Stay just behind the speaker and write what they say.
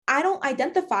I don't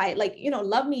identify like,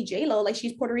 love me J-Lo, like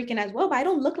she's Puerto Rican as well, but I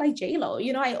don't look like J-Lo.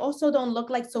 I also don't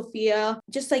look like Sophia,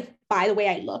 just like by the way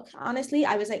I look. Honestly,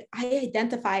 I was like, I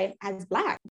identify as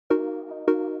Black.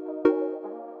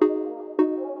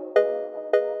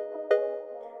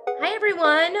 Hi,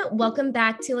 everyone. Welcome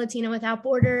back to Latina Without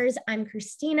Borders. I'm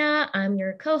Christina. I'm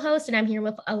your co-host, and I'm here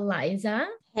with Eliza.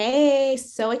 Hey,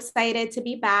 so excited to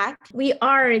be back. We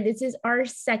are. This is our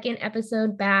second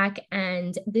episode back,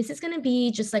 and this is going to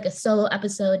be just like a solo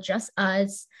episode, just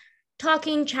us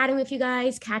talking, chatting with you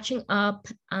guys, catching up.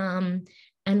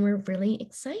 And we're really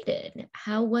excited.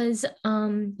 How was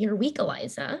your week,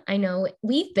 Eliza? I know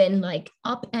we've been like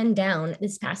up and down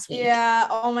this past week. Yeah.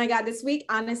 Oh my God. This week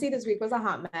was a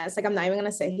hot mess. Like, I'm not even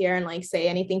gonna sit here and like say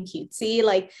anything cutesy.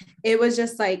 Like, it was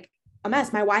just like a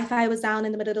mess. My Wi-Fi was down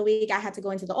in the middle of the week. I had to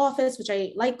go into the office, which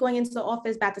I like going into the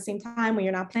office, but at the same time, when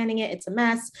you're not planning it, it's a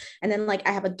mess. And then like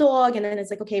I have a dog, and then it's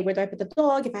like, okay, where do I put the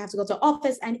dog if I have to go to the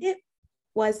office? And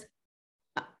was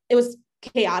it was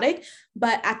chaotic,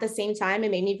 but at the same time, it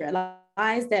made me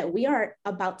realize that we are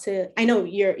about to, I know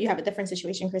you have a different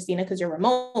situation, Christina, because you're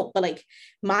remote, but like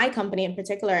my company in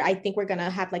particular, I think we're going to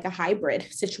have like a hybrid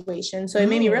situation. So it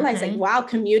made me realize like, wow,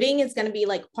 commuting is going to be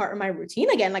like part of my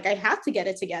routine again. Like I have to get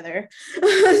it together.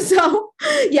 So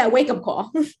yeah, wake up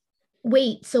call.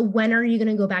 Wait, so when are you going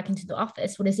to go back into the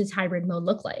office? What does this hybrid mode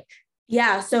look like?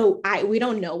 Yeah, so we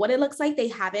don't know what it looks like. They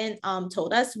haven't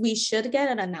told us. We should get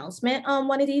an announcement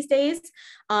one of these days.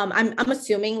 I'm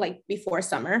assuming like before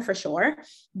summer for sure,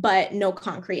 but no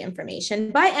concrete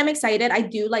information. But I'm excited. I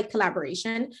do like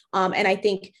collaboration. And I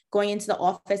think going into the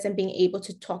office and being able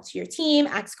to talk to your team,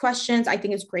 ask questions, I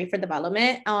think is great for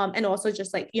development. And also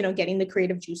just like, getting the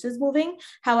creative juices moving.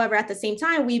 However, at the same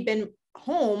time, we've been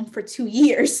home for 2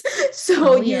 years.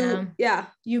 So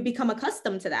you become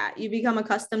accustomed to that. You become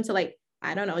accustomed to like,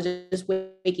 I don't know, just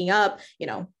waking up,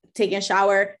 taking a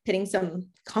shower, putting some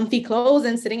comfy clothes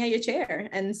and sitting at your chair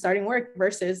and starting work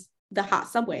versus the hot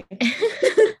subway.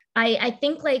 I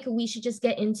think like we should just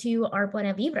get into our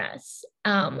Buena Vibras,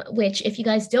 which if you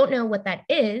guys don't know what that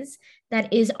is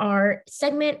our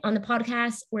segment on the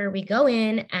podcast where we go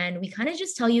in and we kind of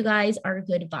just tell you guys our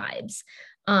good vibes.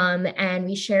 And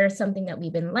we share something that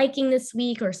we've been liking this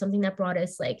week or something that brought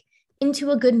us like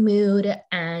into a good mood.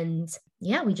 And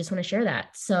yeah, we just want to share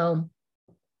that. So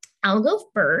I'll go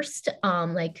first.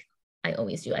 Like I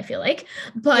always do, I feel like,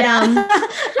 but yeah.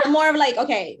 I'm more of like,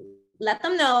 okay, let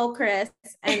them know, Chris,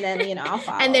 and then I'll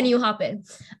follow. And then you hop in.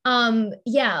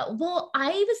 Yeah, well, I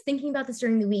was thinking about this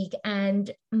during the week, and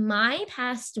my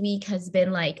past week has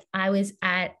been like I've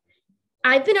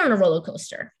been on a roller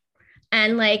coaster.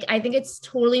 And like, I think it's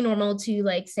totally normal to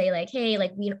like say like, hey,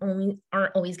 like we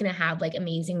aren't always going to have like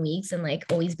amazing weeks and like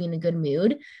always be in a good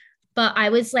mood. But I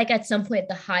was like at some point at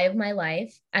the high of my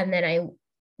life. And then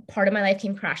part of my life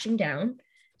came crashing down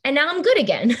and now I'm good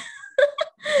again.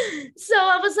 So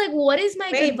I was like, what is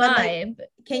my good vibe? Like,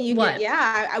 can you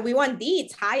we want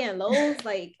deets, high and lows.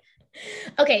 Like,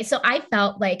 okay. So I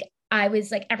felt like I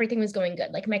was like, everything was going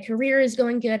good. Like my career is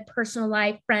going good, personal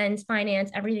life, friends,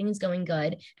 finance, everything is going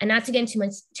good. And not to get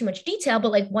into too much detail,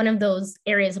 but like one of those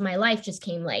areas of my life just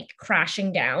came like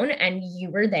crashing down and you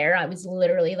were there. I was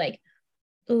literally like,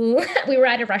 ooh, we were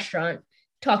at a restaurant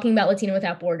talking about Latina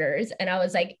Without Borders and I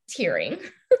was like tearing.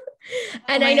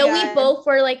 And I know we both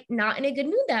were like not in a good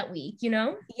mood that week,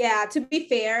 Yeah, to be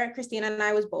fair, Christina and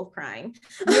I was both crying.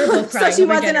 We were both crying. So she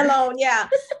wasn't alone. Yeah,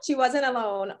 she wasn't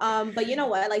alone. But you know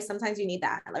what? Like sometimes you need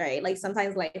that, right? Like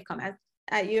sometimes life comes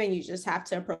at you and you just have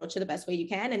to approach it the best way you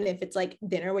can. And if it's like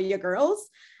dinner with your girls,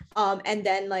 and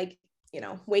then like,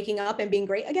 waking up and being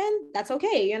great again, that's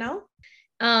okay,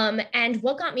 And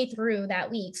what got me through that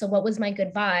week, so what was my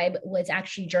good vibe, was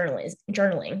actually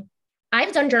journaling.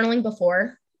 I've done journaling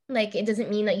before. Like, it doesn't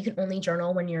mean that you can only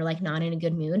journal when you're like not in a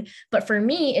good mood. But for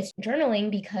me, it's journaling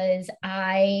because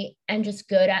I am just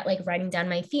good at like writing down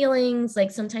my feelings.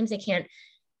 Like sometimes I can't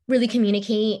really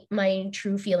communicate my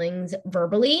true feelings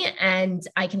verbally and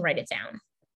I can write it down.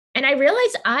 And I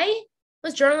realized I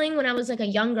was journaling when I was like a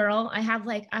young girl. I have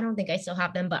like, I don't think I still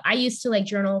have them, but I used to like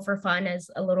journal for fun as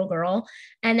a little girl.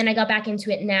 And then I got back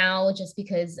into it now just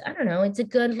because, I don't know, it's a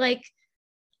good like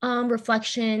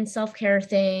reflection, self-care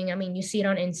thing. I mean, you see it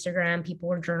on Instagram,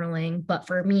 people are journaling, but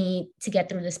for me to get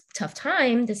through this tough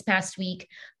time this past week,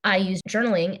 I used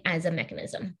journaling as a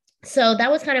mechanism. So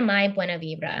that was kind of my buena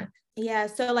vibra. Yeah.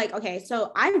 So like, okay,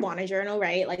 so I want to journal,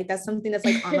 right? Like that's something that's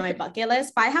like on my bucket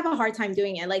list, but I have a hard time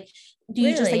doing it. Like, do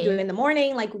you just like do it in the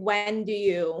morning? Like when do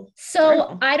you? So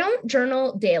journal? I don't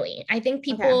journal daily. I think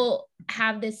people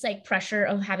have this like pressure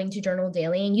of having to journal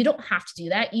daily and you don't have to do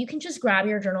that. You can just grab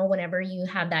your journal whenever you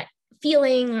have that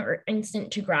feeling or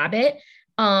instant to grab it.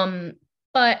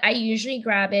 But I usually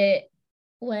grab it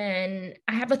when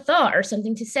I have a thought or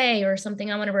something to say or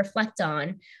something I want to reflect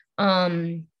on.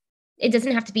 It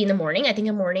doesn't have to be in the morning. I think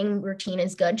a morning routine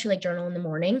is good to like journal in the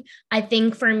morning. I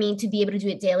think for me to be able to do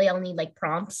it daily, I'll need like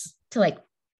prompts to like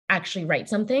actually write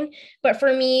something. But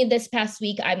for me this past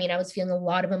week, I mean, I was feeling a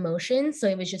lot of emotions. So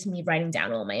it was just me writing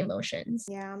down all my emotions.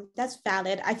 Yeah, that's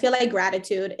valid. I feel like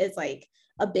gratitude is like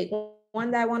a big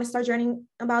one that I want to start journaling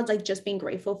about, like just being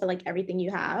grateful for like everything you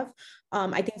have.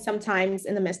 I think sometimes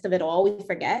in the midst of it all, we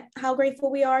forget how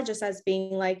grateful we are, just as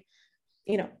being like,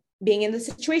 you know, being in the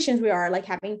situations we are, like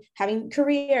having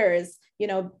careers, you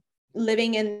know,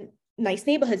 living in nice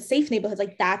neighborhoods, safe neighborhoods,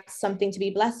 like that's something to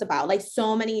be blessed about. Like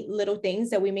so many little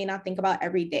things that we may not think about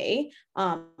every day.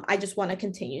 I just want to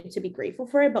continue to be grateful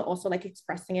for it, but also like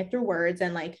expressing it through words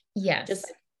and like, yes, just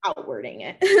like outwording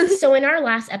it. So in our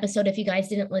last episode, if you guys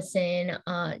didn't listen,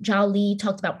 Jali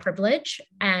talked about privilege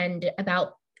and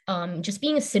about just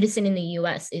being a citizen in the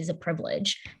US is a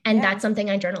privilege. And that's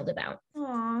something I journaled about.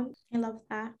 Aw, I love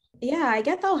that. Yeah, I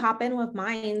guess I'll hop in with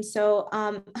mine. So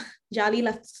Jali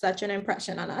left such an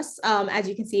impression on us, as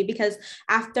you can see, because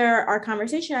after our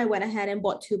conversation, I went ahead and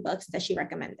bought 2 books that she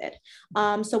recommended.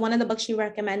 So one of the books she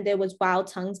recommended was Wild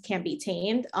Tongues Can't Be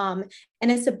Tamed. And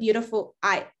it's a beautiful,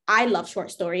 I love short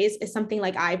stories. It's something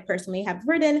like I personally have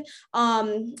written.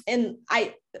 And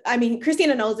I mean,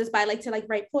 Christina knows this, but I like to like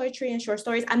write poetry and short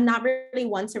stories. I'm not really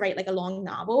one to write like a long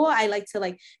novel. I like to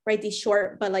like write these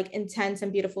short, but like intense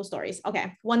and beautiful stories.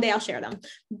 Okay, one day I'll share them.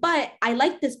 But I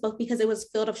like this book because it was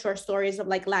filled of short stories of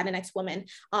like Latinx women.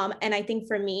 And I think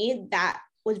for me, that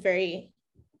was very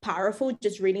powerful,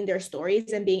 just reading their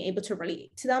stories and being able to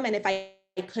relate to them. And if I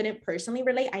couldn't personally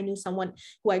relate, I knew someone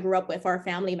who I grew up with or a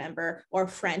family member or a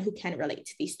friend who can relate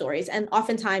to these stories. And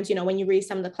oftentimes, you know, when you read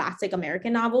some of the classic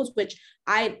American novels, which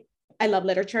I love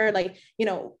literature, like, you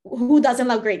know, who doesn't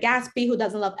love Great Gatsby, who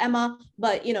doesn't love Emma,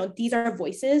 but, you know, these are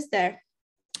voices that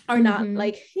are not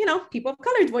like, you know, people of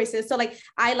colored voices. So like,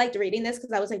 I liked reading this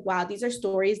because I was like, wow, these are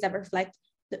stories that reflect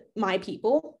my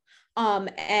people.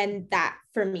 And that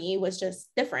for me was just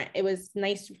different. It was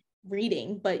nice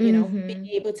reading, but you know, being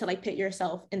able to like put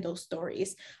yourself in those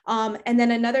stories. And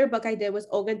then another book I did was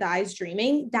Olga Dai's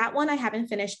Dreaming. That one I haven't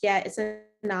finished yet. It's a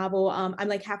novel. I'm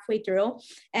like halfway through,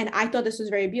 and I thought this was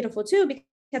very beautiful too,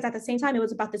 because at the same time it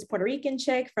was about this Puerto Rican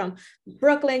chick from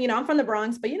Brooklyn. You know, I'm from the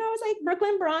Bronx, but you know, it's like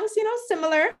Brooklyn, Bronx, you know,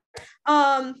 similar.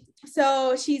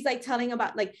 So she's like telling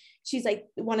about like, she's like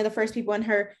one of the first people in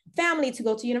her family to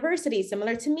go to university,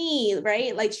 similar to me,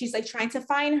 right? Like she's like trying to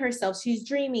find herself. She's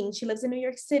dreaming. She lives in New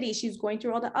York City. She's going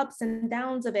through all the ups and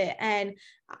downs of it. And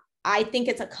I think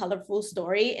it's a colorful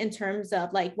story in terms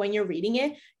of like when you're reading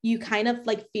it, you kind of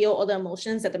like feel all the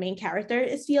emotions that the main character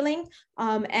is feeling.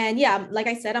 And yeah, like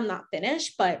I said, I'm not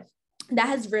finished, but that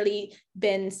has really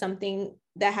been something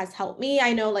that has helped me.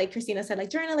 I know, like Christina said, like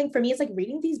journaling for me is like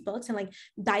reading these books and like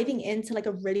diving into like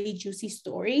a really juicy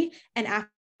story, and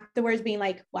afterwards being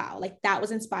like, wow, like that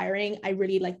was inspiring. I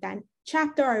really like that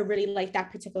chapter. I really like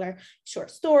that particular short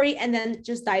story. And then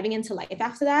just diving into life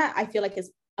after that, I feel like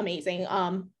is amazing.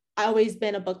 I've always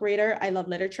been a book reader. I love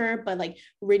literature, but like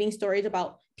reading stories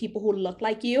about people who look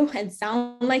like you and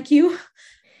sound like you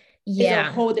is a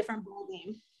whole different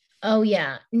ballgame. Oh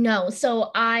yeah, no.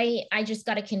 So I just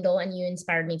got a Kindle, and you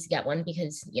inspired me to get one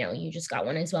because, you know, you just got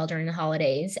one as well during the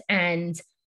holidays. And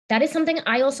that is something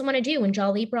I also want to do. When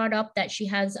Jolly brought up that she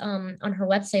has on her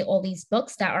website all these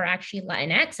books that are actually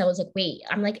Latinx, I was like, wait,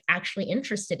 I'm like actually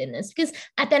interested in this, because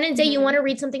at the end of the day, you want to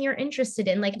read something you're interested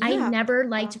in. Like I never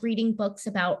liked reading books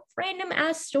about random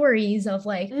ass stories of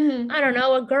like, I don't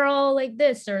know, a girl like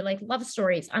this or like love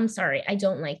stories. I'm sorry, I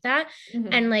don't like that.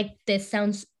 And like this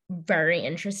sounds very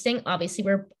interesting. Obviously,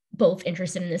 we're both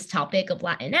interested in this topic of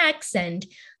Latinx and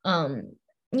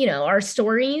you know, our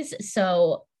stories.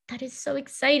 So that is so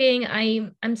exciting.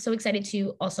 I'm so excited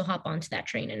to also hop onto that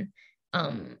train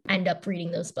and end up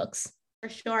reading those books. For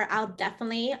sure. I'll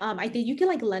definitely I think you can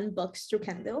like lend books through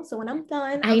Kindle. So when I'm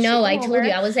done, I know, I told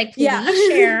you, I was like, please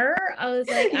share. I was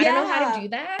like, I don't know how to do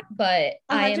that, but 100%.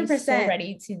 I am so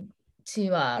ready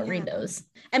to read those.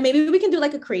 And maybe we can do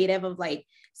like a creative of like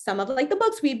some of like the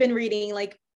books we've been reading,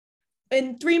 like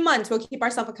in 3 months, we'll keep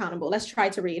ourselves accountable. Let's try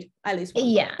to read at least one.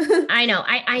 Yeah, I know.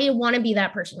 I want to be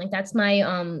that person. Like that's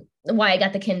my, why I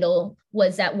got the Kindle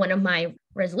was that one of my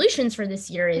resolutions for this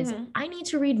year is I need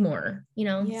to read more, you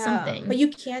know, something. But you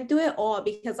can't do it all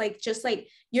because like, just like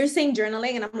you're saying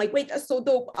journaling, and I'm like, wait, that's so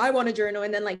dope. I want to journal.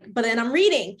 And then like, but then I'm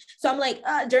reading. So I'm like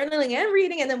journaling and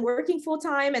reading and then working full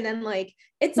time. And then like,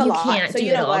 it's a lot. Can't so do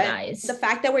you it know all, what? guys. The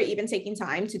fact that we're even taking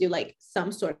time to do like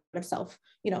some sort of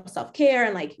self-care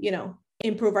and like,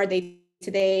 improve our day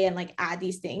to day and like add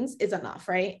these things is enough,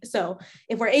 right? So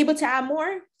if we're able to add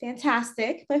more,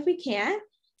 fantastic. But if we can't,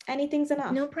 anything's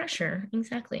enough. No pressure.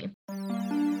 Exactly.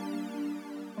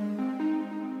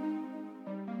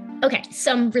 Okay,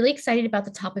 so I'm really excited about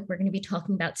the topic we're going to be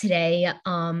talking about today.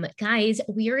 Guys,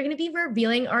 we are going to be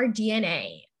revealing our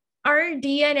DNA.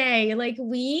 Like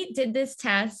we did this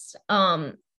test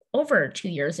over 2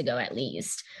 years ago at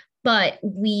least, but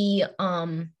we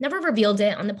never revealed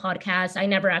it on the podcast. I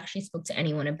never actually spoke to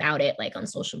anyone about it like on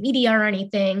social media or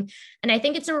anything. And I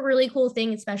think it's a really cool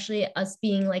thing, especially us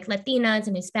being like Latinas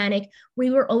and Hispanic. We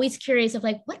were always curious of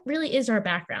like, what really is our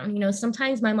background?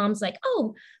 Sometimes my mom's like,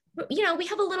 oh, we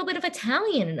have a little bit of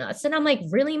Italian in us. And I'm like,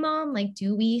 really, Mom? Like,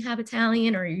 do we have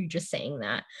Italian, or are you just saying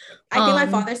that? I think my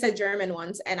father said German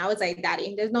once, and I was like,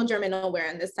 Daddy, there's no German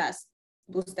nowhere in this test.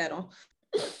 Bustero.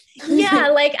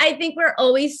 Yeah, like I think we're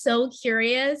always so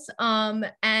curious.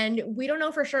 And we don't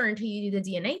know for sure until you do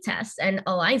the DNA test. And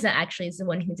Eliza actually is the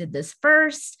one who did this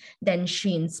first. Then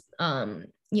she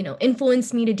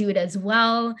influenced me to do it as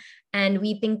well. And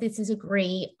we think this is a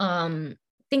great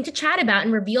thing to chat about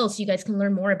and reveal, so you guys can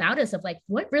learn more about us of like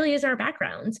what really is our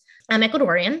background. I'm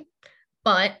Ecuadorian,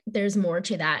 but there's more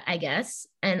to that, I guess.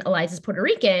 And Eliza's Puerto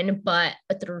Rican, but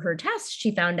through her test,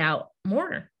 she found out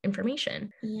more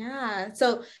information. Yeah.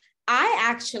 So I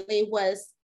actually was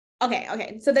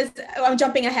okay. So I'm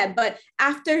jumping ahead, but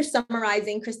after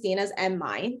summarizing Christina's and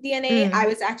mine DNA, I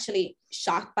was actually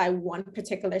shocked by one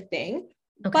particular thing.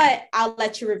 Okay. But I'll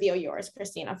let you reveal yours,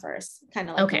 Christina, first, kind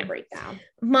of like a breakdown.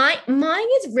 Mine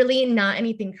is really not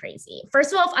anything crazy.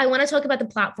 First of all, I want to talk about the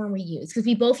platform we use, because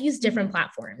we both use different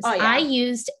platforms. Oh, yeah. I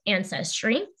used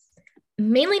Ancestry,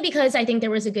 mainly because I think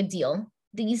there was a good deal.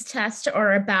 These tests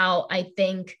are about, I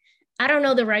don't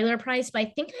know the regular price, but I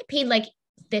think I paid like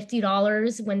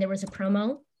 $50 when there was a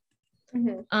promo.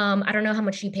 Mm-hmm. I don't know how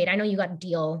much you paid. I know you got a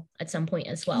deal at some point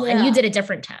as well. Yeah. And you did a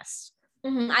different test.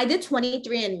 Mm-hmm. I did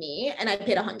 23andMe and I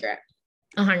paid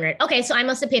 $100. Okay, so I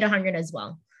must have paid $100 as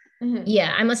well. Mm-hmm.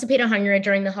 Yeah, I must have paid $100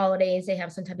 during the holidays. They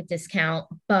have some type of discount,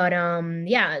 but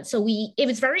yeah. So it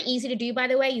was very easy to do. By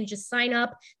the way, you just sign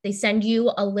up. They send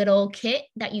you a little kit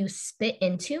that you spit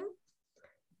into,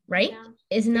 right? Yeah.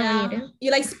 Isn't that what you do?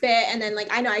 You like spit, and then like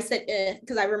I know I said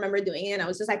because I remember doing it, and I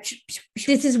was just like,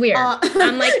 this is weird.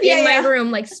 I'm like in my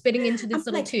room, like spitting into this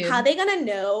little tube. How are they gonna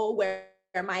know where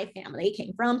my family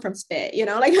came from spit,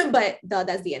 but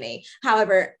that's DNA.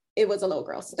 However, it was a little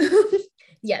gross.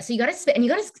 Yeah, so you gotta spit, and you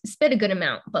gotta spit a good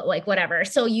amount, but like whatever.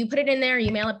 So you put it in there,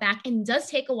 you mail it back, and it does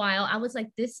take a while. I was like,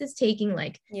 this is taking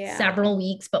like several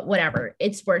weeks, but whatever,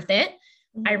 it's worth it.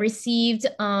 Mm-hmm. I received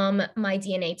my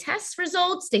DNA test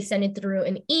results. They sent it through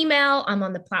an email. I'm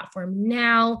on the platform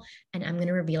now, and I'm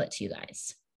gonna reveal it to you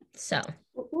guys. So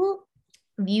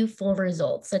view full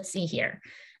results. Let's see here.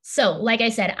 So like I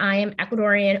said, I am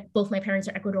Ecuadorian. Both my parents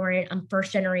are Ecuadorian. I'm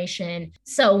first generation.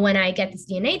 So when I get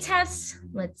this DNA test,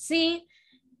 let's see,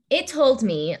 it told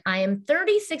me I am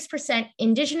 36%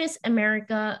 Indigenous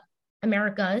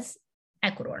Americas,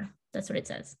 Ecuador. That's what it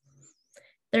says.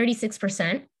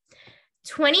 36%,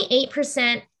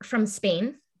 28% from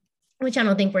Spain, which I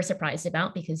don't think we're surprised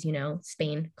about because,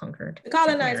 Spain conquered the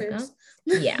colonizers.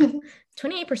 Yeah,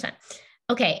 28%.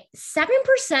 Okay,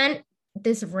 7%.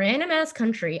 This random ass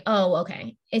country. Oh,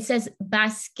 okay. It says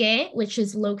Basque, which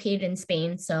is located in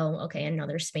Spain. So, okay,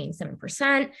 another Spain,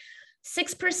 7%.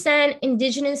 6%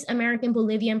 Indigenous American,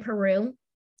 Bolivia, and Peru.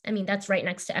 I mean, that's right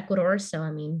next to Ecuador. So,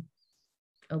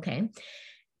 okay.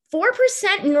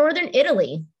 4% Northern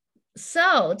Italy.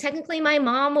 So, technically, my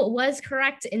mom was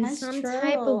correct in some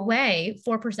type of way.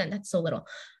 4%, that's so little.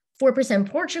 4%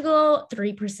 Portugal,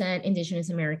 3% Indigenous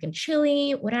American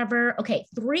Chile, whatever. Okay,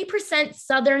 3%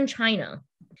 Southern China.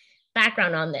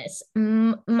 Background on this.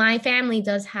 My family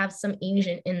does have some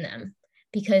Asian in them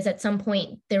because at some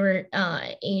point there were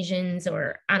Asians,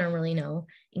 or I don't really know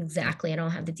exactly. I don't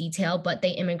have the detail, but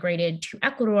they immigrated to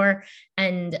Ecuador.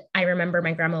 And I remember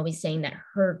my grandma always saying that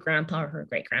her grandpa or her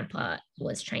great-grandpa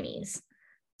was Chinese.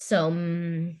 So,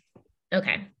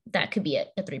 okay, that could be it,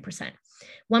 the 3%.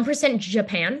 1%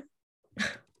 Japan.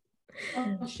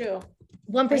 Oh, sure.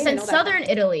 1% Southern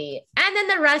Italy. And then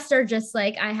the rest are just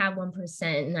like, I have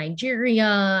 1% Nigeria.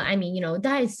 I mean,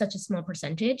 that is such a small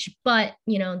percentage, but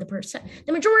the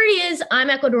majority is I'm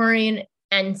Ecuadorian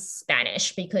and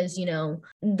Spanish because,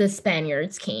 the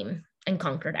Spaniards came and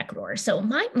conquered Ecuador. So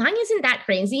mine isn't that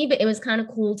crazy, but it was kind of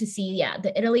cool to see,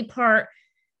 the Italy part.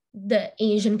 the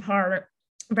Asian part,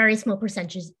 very small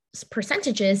percentages,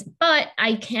 but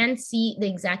I can see the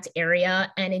exact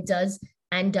area, and it does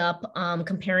end up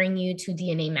comparing you to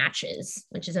DNA matches,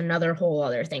 which is another whole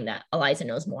other thing that Eliza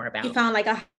knows more about. You found like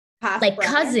a half like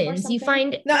cousins. You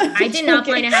find no, I did not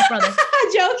find a half brother.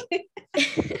 Joking.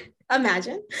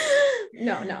 Imagine.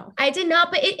 No. I did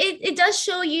not, but it does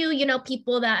show you, you know,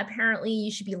 people that apparently you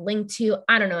should be linked to.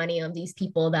 I don't know any of these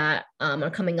people that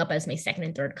are coming up as my second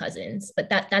and third cousins, but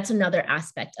that's another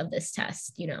aspect of this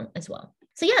test, you know, as well.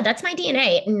 So yeah, that's my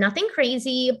DNA. Nothing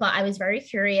crazy, but I was very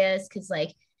curious because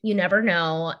like you never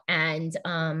know. And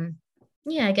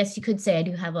yeah, I guess you could say I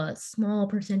do have a small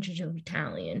percentage of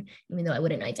Italian, even though I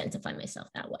wouldn't identify myself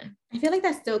that way. I feel like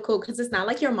that's still cool because it's not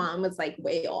like your mom was like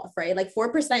way off, right? Like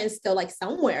 4% is still like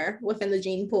somewhere within the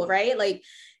gene pool, right? Like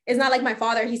it's not like my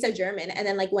father, he said German. And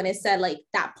then like when it said like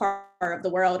that part of the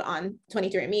world on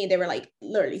 23andMe, they were like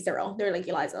literally 0. They were like,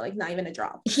 Eliza, like not even a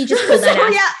drop. He just pulled that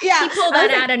out. Yeah. He pulled that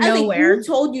out of nowhere. Who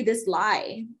told you this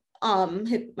lie?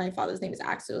 My father's name is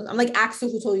Axel. I'm like, Axel,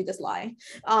 who told you this lie?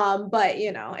 But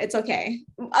you know, it's okay.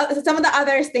 Some of the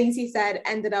other things he said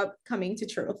ended up coming to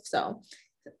truth. So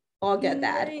all good,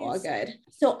 Dad. All good.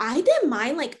 So I did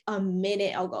mine like a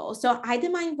minute ago. So I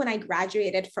did mine when I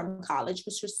graduated from college,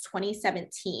 which was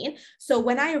 2017. So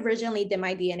when I originally did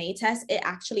my DNA test, it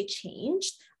actually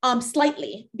changed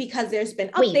slightly because there's been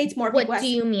updates. Wait, more people. What do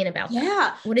you mean about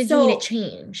that? What did you mean it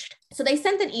changed? So they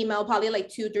sent an email probably like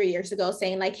 2-3 years ago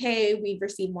saying like, hey, we've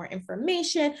received more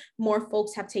information, more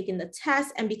folks have taken the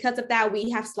test, and because of that,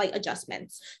 we have slight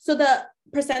adjustments. So the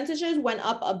percentages went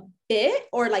up a bit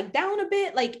or like down a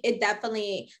bit. Like it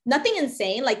definitely, nothing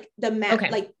insane. Like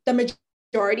like the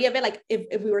majority of it, like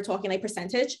if we were talking like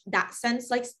percentage, that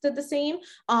sense like stood the same.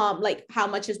 Like how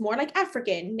much is more like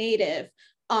African, Native,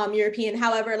 European,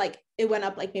 however, like it went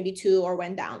up like maybe 2 or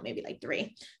went down maybe like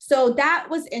 3. So that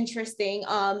was interesting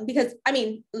because I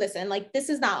mean, listen, like this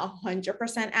is not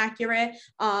 100% accurate.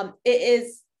 It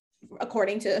is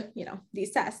according to, you know,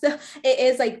 these tests, it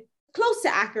is like close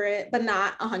to accurate, but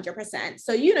not 100%.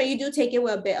 So, you know, you do take it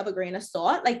with a bit of a grain of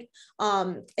salt. Like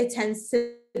it tends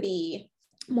to be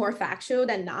more factual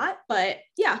than not, but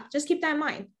yeah, just keep that in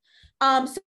mind.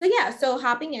 So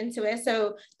hopping into it.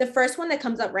 So the first one that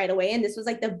comes up right away, and this was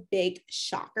like the big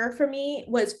shocker for me,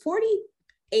 was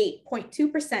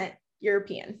 48.2%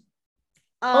 European.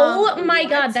 Oh my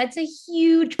God, that's a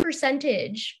huge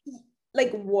percentage.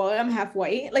 Like what? I'm half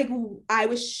white. Like I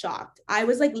was shocked. I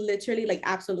was like literally like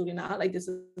absolutely not. Like this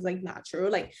is like not true.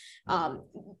 Like I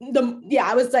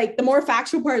was like the more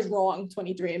factual part is wrong,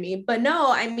 23andMe. But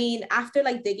no, I mean after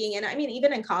like digging in, I mean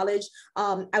even in college,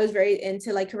 I was very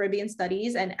into like Caribbean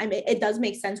studies, and I mean it does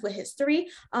make sense with history.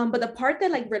 But the part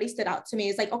that like really stood out to me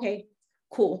is like, okay,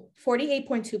 cool,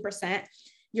 48.2%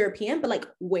 European, but like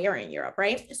where in Europe,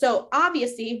 right? So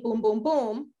obviously, boom, boom,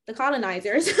 boom, the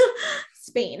colonizers,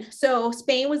 Spain. So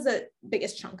Spain was the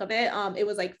biggest chunk of it. It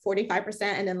was like 45%,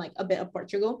 and then like a bit of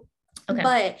Portugal. Okay.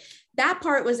 But that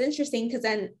part was interesting because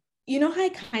then, you know how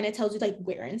it kind of tells you like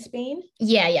where in Spain?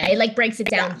 Yeah. It like breaks it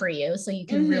down for you so you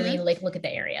can really like look at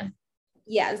the area.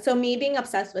 Yeah, so me being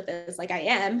obsessed with this, like I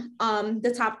am,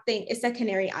 the top thing is the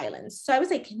Canary Islands. So I was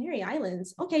like, Canary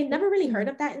Islands? Okay, never really heard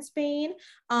of that in Spain.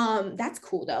 That's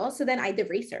cool though. So then I did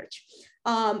research.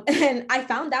 And I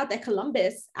found out that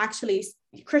Columbus actually,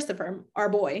 Christopher, our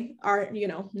boy,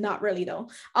 not really though.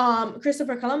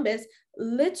 Christopher Columbus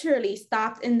literally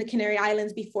stopped in the Canary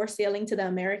Islands before sailing to the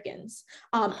Americans,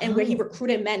 and where he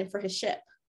recruited men for his ship.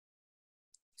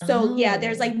 So yeah,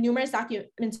 there's like numerous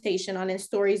documentation on it,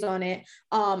 stories on it.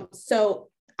 So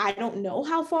I don't know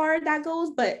how far that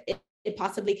goes, but it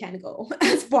possibly can go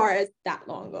as far as that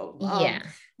long ago.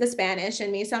 The Spanish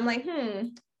and me. So I'm like,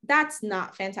 that's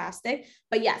not fantastic.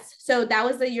 But yes, so that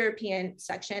was the European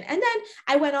section. And then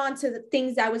I went on to the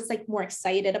things I was like more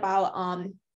excited about.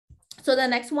 So the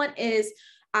next one is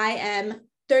I am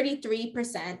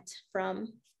 33% from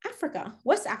Africa,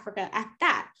 West Africa at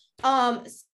that.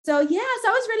 So I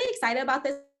was really excited about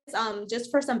this.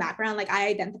 Just for some background, like I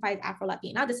identify as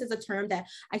Afro-Latina. This is a term that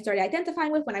I started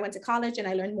identifying with when I went to college, and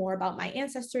I learned more about my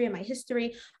ancestry and my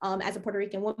history as a Puerto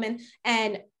Rican woman.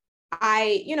 And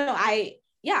I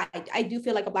do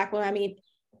feel like a Black woman. I mean,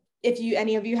 if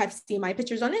any of you have seen my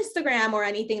pictures on Instagram or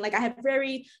anything, like I have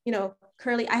very,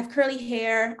 curly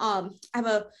hair.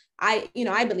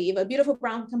 I believe a beautiful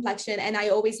brown complexion. And I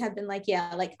always have been like,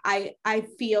 I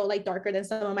feel like darker than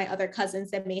some of my other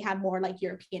cousins that may have more like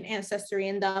European ancestry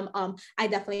in them. I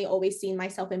definitely always seen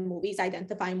myself in movies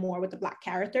identifying more with the Black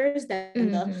characters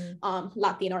than the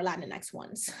Latino or Latinx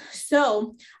ones.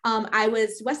 So I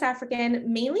was West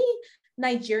African, mainly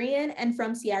Nigerian and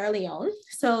from Sierra Leone.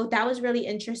 So that was really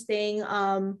interesting.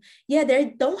 Yeah,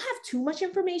 they don't have too much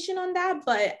information on that,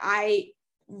 but I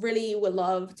really would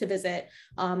love to visit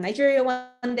Nigeria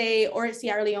one day, or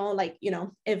Sierra Leone, like,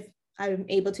 if I'm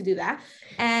able to do that.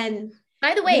 And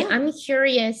by the way, yeah. I'm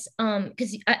curious,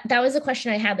 because that was a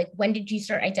question I had. Like, when did you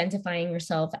start identifying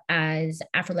yourself as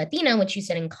Afro-Latina, which you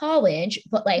said in college,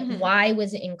 but like, why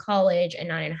was it in college and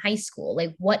not in high school?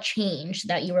 Like, what changed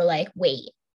that you were like,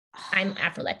 wait, I'm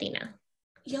Afro-Latina?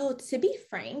 Yo, to be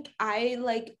frank, I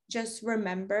like just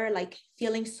remember like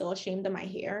feeling so ashamed of my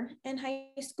hair in high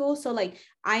school. So like,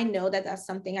 I know that that's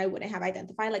something I wouldn't have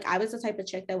identified. Like, I was the type of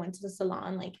chick that went to the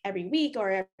salon like every week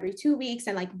or every 2 weeks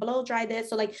and like blow dried it.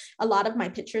 So like a lot of my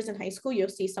pictures in high school, you'll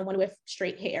see someone with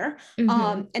straight hair.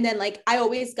 And then like, I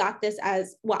always got this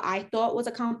as what I thought was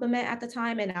a compliment at the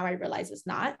time. And now I realize it's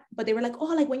not, but they were like,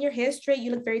 oh, like when your hair's straight, you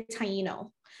look very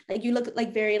Taino. Like you look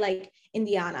like very like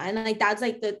Indiana. And like,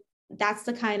 that's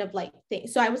the kind of like thing.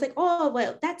 So I was like, oh,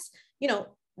 well, that's,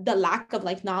 the lack of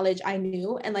like knowledge I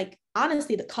knew. And like,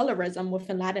 honestly, the colorism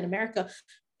within Latin America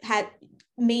had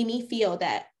made me feel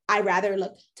that I rather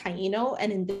look Taino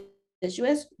and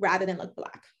indigenous rather than look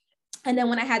Black. And then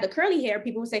when I had the curly hair,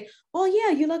 people would say, oh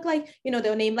yeah, you look like,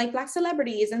 they'll name like Black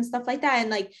celebrities and stuff like that. And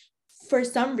like, for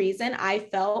some reason, I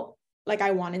felt like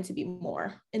I wanted to be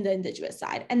more in the indigenous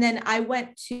side. And then I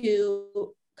went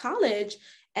to college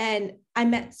and I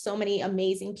met so many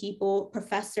amazing people,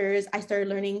 professors. I started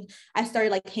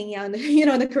like hanging out in the,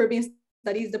 in the Caribbean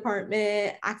studies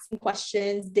department, asking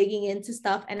questions, digging into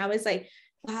stuff. And I was like,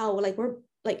 wow, like we're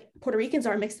like Puerto Ricans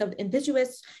are a mix of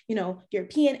indigenous,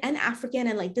 European and African.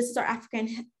 And like, this is our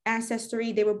African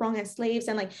ancestry. They were born as slaves.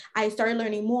 And like, I started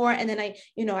learning more. And then I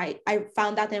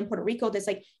found out that in Puerto Rico, there's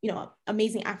like,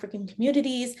 amazing African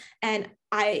communities. And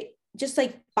I just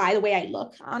like, by the way I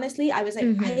look, honestly, I was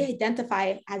like, I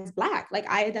identify as Black. Like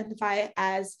I identify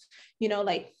as,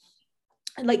 like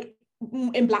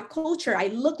in Black culture, I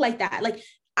look like that. Like,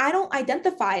 I don't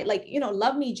identify like,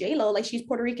 love me J-Lo, like she's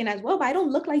Puerto Rican as well, but I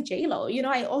don't look like J-Lo.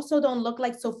 I also don't look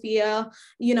like Sophia.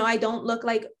 I don't look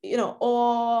like,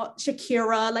 or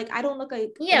Shakira. Like, I don't look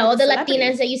like all the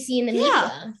Latinas that you see in the media.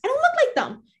 I don't look like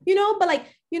them, but like,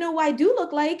 what I do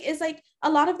look like is like a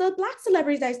lot of the Black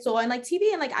celebrities I saw on like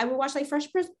TV, and like I would watch like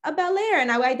Fresh Prince of Bel-Air,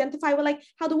 and I would identify with like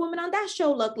how the women on that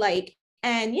show look like.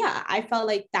 And yeah, I felt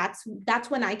like that's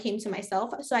when I came to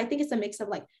myself. So I think it's a mix of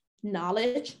like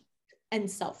knowledge and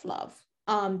self-love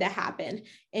that happened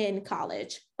in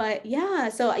college. But yeah,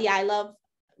 so yeah, I love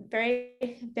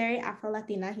very, very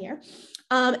Afro-Latina here.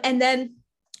 And then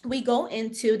we go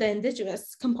into the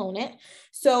indigenous component.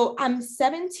 So I'm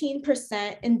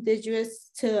 17% indigenous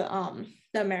to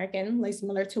the American, like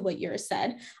similar to what yours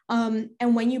said. And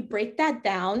when you break that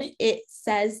down, it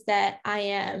says that I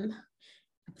am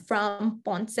from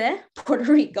Ponce,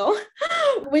 Puerto Rico,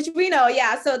 which we know.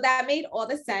 Yeah. So that made all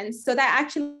the sense. So that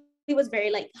actually was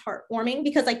very like heartwarming,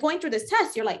 because like going through this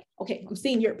test, you're like, okay, I'm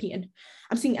seeing European,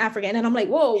 I'm seeing African, and I'm like,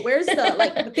 whoa, where's the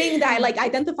like the thing that I like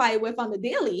identify with on the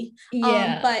daily?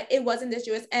 But it was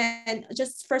indigenous. And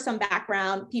just for some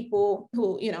background, people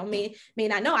who may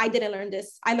not know, I learned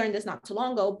this not too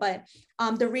long ago, but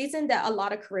the reason that a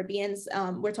lot of Caribbeans,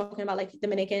 we're talking about like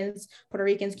Dominicans, Puerto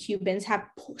Ricans, Cubans, have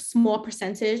small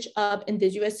percentage of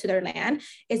indigenous to their land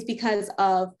is because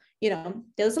of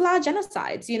there's a lot of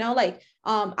genocides, like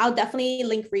I'll definitely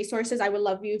link resources. I would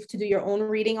love you to do your own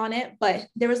reading on it, but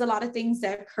there was a lot of things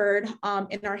that occurred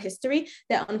in our history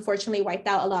that unfortunately wiped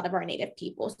out a lot of our Native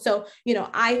people. So,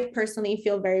 I personally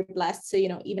feel very blessed to,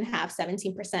 even have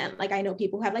 17%. Like I know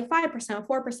people who have like 5%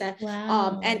 or 4%.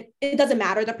 Wow. And it doesn't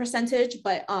matter the percentage,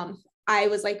 but I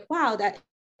was like, wow, that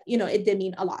it did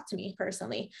mean a lot to me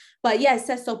personally. But yeah, it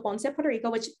says so Ponce, Puerto Rico,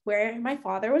 which where my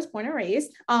father was born and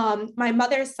raised. My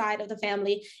mother's side of the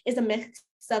family is a mix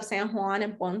of San Juan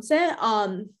and Ponce.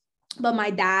 But my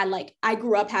dad, like I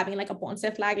grew up having like a Ponce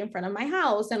flag in front of my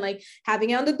house and like having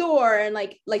it on the door, and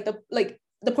like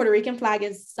the Puerto Rican flag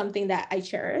is something that I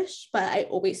cherish, but I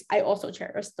also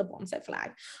cherish the Ponce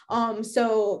flag.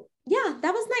 So yeah,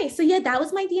 that was nice. So yeah, that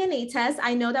was my DNA test.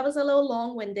 I know that was a little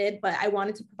long-winded, but I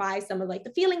wanted to provide some of like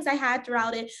the feelings I had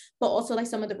throughout it, but also like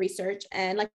some of the research.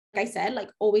 And like I said,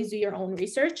 like always do your own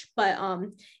research, but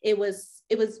it was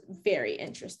very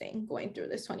interesting going through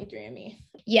this 23andMe.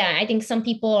 Yeah, I think some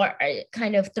people are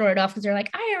kind of throw it off because they're like,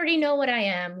 I already know what I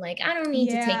am. Like, I don't need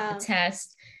to take the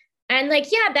test. And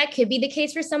like, yeah, that could be the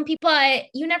case for some people, but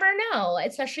you never know,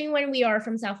 especially when we are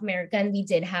from South America and we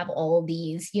did have all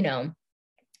these,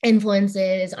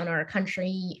 influences on our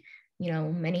country,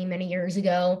 many, many years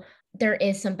ago. There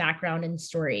is some background and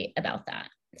story about that.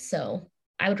 So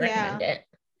I would recommend it.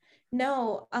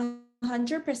 No,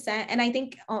 100%. And I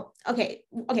think, okay,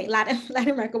 Latin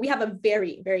America, we have a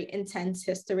very, very intense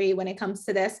history when it comes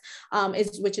to this,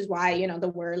 which is why, you know, the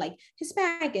word like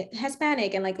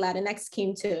Hispanic and like Latinx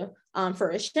came to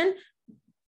fruition.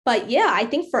 But yeah, I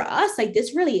think for us, like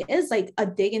this really is like a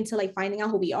dig into like finding out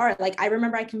who we are. Like I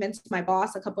remember I convinced my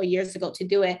boss a couple of years ago to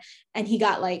do it, and he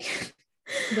got like,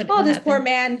 this poor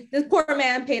man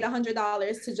paid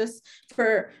 $100 to just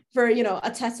for you know, a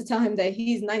test to tell him that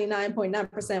he's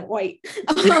 99.9% white.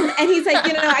 And he's like,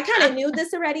 you know, I kind of knew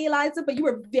this already, Eliza, but you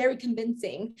were very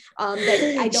convincing.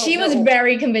 That I don't. She was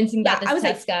very convincing about this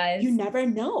test, guys. You never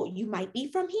know. You might be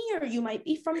from here. You might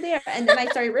be from there. And then I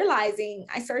started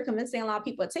convincing a lot of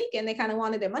people to take it, and they kind of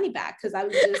wanted their money back because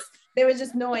they were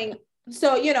just knowing.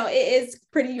 So, you know, it is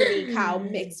pretty unique how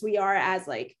mixed we are as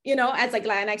like, you know, as like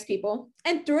Latinx people.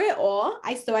 And through it all,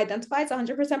 I still identify as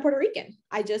 100% Puerto Rican.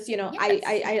 I just, you know, yes.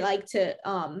 I like to,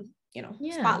 you know,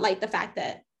 spotlight the fact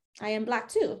that I am Black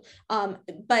too.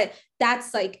 But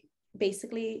that's like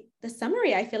basically the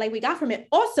summary I feel like we got from it.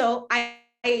 Also, I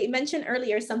mentioned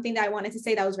earlier something that I wanted to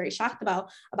say that I was very shocked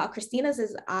about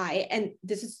Christina's eye, and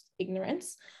this is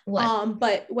ignorance. What?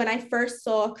 But when I first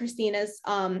saw Christina's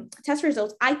test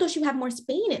results, I thought she would have more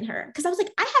Spain in her, because I was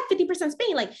like, I have 50%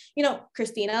 Spain. Like, you know,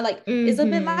 Christina like is a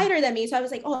bit lighter than me, so I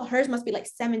was like, oh, hers must be like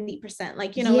 70%.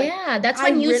 Like, you know, yeah, like, that's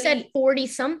when you said 40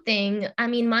 something. I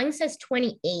mean, mine says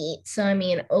 28. So I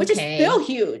mean, okay, which is still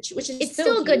huge. It's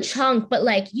still a good chunk, but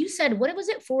like you said, what was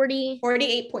it?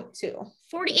 48.2.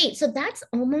 48. So that's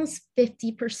almost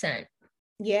 50%.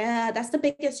 Yeah, that's the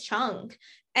biggest chunk.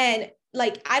 And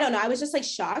like, I don't know, I was just like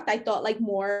shocked. I thought like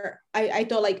more, I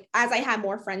thought like, as I had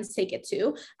more friends take it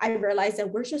too, I realized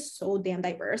that we're just so damn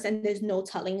diverse, and there's no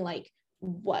telling like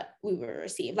what we will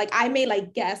receive. Like I may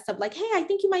like guess of like, hey, I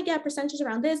think you might get percentages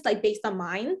around this, like based on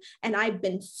mine, and I've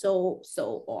been so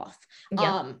off.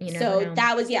 So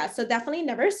that was, so definitely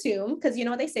never assume, because you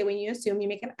know what they say, when you assume you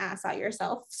make an ass out of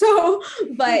yourself. So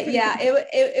but yeah,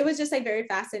 it was just like very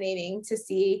fascinating to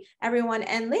see everyone.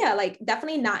 And yeah, like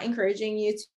definitely not encouraging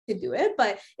you to do it,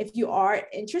 but if you are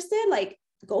interested, like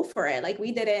go for it. Like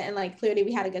we did it, and like clearly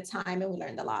we had a good time, and we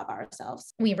learned a lot about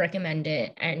ourselves. We recommend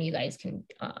it, and you guys can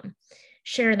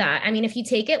share that. I mean, if you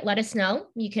take it, let us know.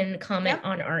 You can comment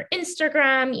on our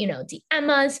Instagram, you know, DM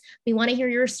us. We want to hear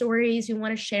your stories. We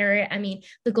want to share it. I mean,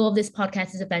 the goal of this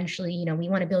podcast is eventually, you know, we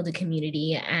want to build a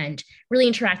community and really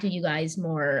interact with you guys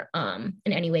more in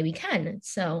any way we can.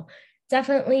 So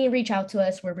definitely reach out to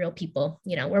us. We're real people.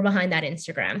 You know, we're behind that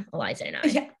Instagram, Eliza and I.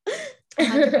 Yeah.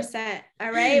 100%.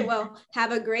 All right. Well,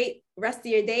 have a great rest of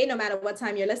your day, no matter what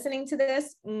time you're listening to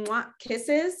this. Mwah,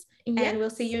 kisses. Yes. And we'll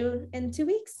see you in 2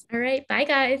 weeks. All right. Bye,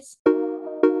 guys.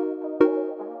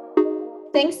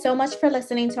 Thanks so much for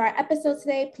listening to our episode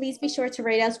today. Please be sure to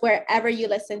rate us wherever you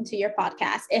listen to your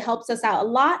podcast. It helps us out a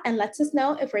lot and lets us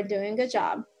know if we're doing a good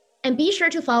job. And be sure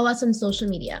to follow us on social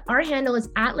media. Our handle is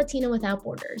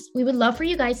 @LatinaWithoutBorders. We would love for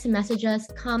you guys to message us,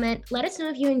 comment, let us know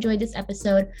if you enjoyed this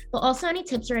episode, but also any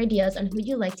tips or ideas on who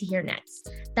you'd like to hear next.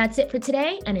 That's it for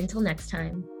today, and until next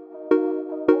time.